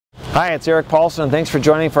Hi, it's Erik Paulsen, and thanks for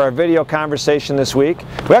joining for our video conversation this week.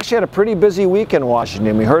 We actually had a pretty busy week in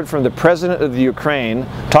Washington. We heard from the President of the Ukraine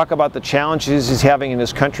talk about the challenges he's having in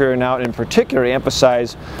his country right now, and in particular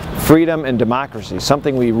emphasize freedom and democracy,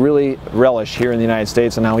 something we really relish here in the United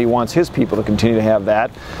States, and how he wants his people to continue to have that.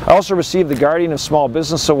 I also received the Guardian of Small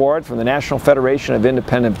Business Award from the National Federation of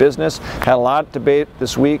Independent Business. Had a lot of debate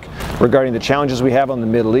this week regarding the challenges we have in the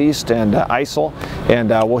Middle East and ISIL, and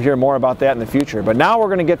we'll hear more about that in the future. But now we're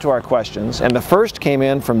going to get to our questions, and the first came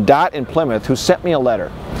in from Dot in Plymouth, who sent me a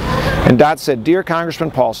letter. And Dot said, "Dear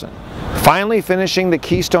Congressman Paulsen, finally finishing the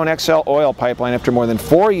Keystone XL oil pipeline after more than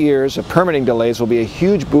 4 years of permitting delays will be a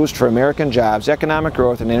huge boost for American jobs, economic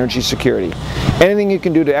growth, and energy security. Anything you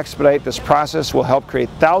can do to expedite this process will help create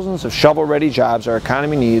thousands of shovel-ready jobs our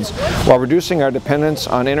economy needs while reducing our dependence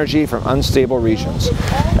on energy from unstable regions."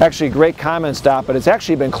 Actually, great comments, Dot, but it's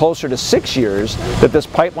actually been closer to 6 years that this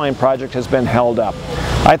pipeline project has been held up.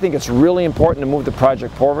 I think it's really important to move the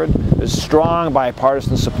project forward. There's strong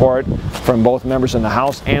bipartisan support from both members in the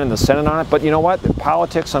House and in the Senate on it, but you know what?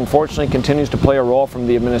 Politics, unfortunately, continues to play a role from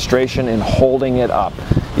the administration in holding it up.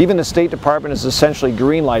 Even the State Department has essentially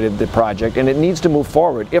green-lighted the project, and it needs to move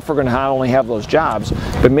forward if we're going to not only have those jobs,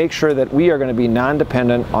 but make sure that we are going to be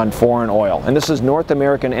non-dependent on foreign oil. And this is North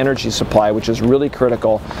American energy supply, which is really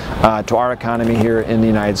critical to our economy here in the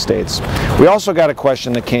United States. We also got a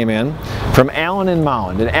question that came in from Alan in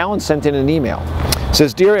Mound, and Alan sent in an email. It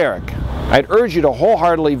says, "Dear Erik, I'd urge you to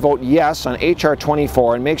wholeheartedly vote yes on HR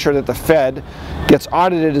 24 and make sure that the Fed gets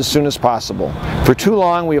audited as soon as possible. For too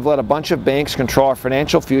long, we have let a bunch of banks control our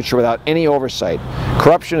financial future without any oversight.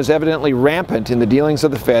 Corruption is evidently rampant in the dealings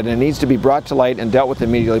of the Fed, and it needs to be brought to light and dealt with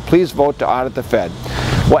immediately. Please vote to audit the Fed."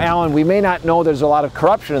 Well, Alan, we may not know there's a lot of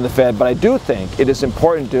corruption in the Fed, but I do think it is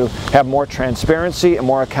important to have more transparency and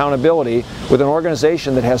more accountability with an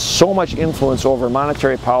organization that has so much influence over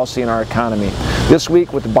monetary policy in our economy. This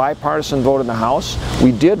week, with the bipartisan vote in the House,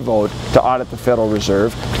 we did vote to audit the Federal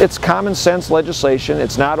Reserve. It's common sense legislation.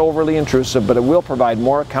 It's not overly intrusive, but it will provide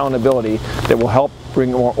more accountability that will help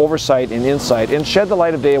bring more oversight and insight and shed the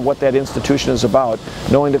light of day of what that institution is about,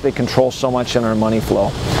 knowing that they control so much in our money flow.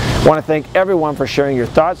 I want to thank everyone for sharing your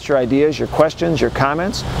thoughts, your ideas, your questions, your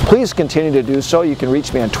comments. Please continue to do so. You can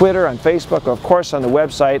reach me on Twitter, on Facebook, or of course on the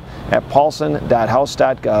website at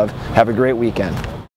paulsen.house.gov. Have a great weekend.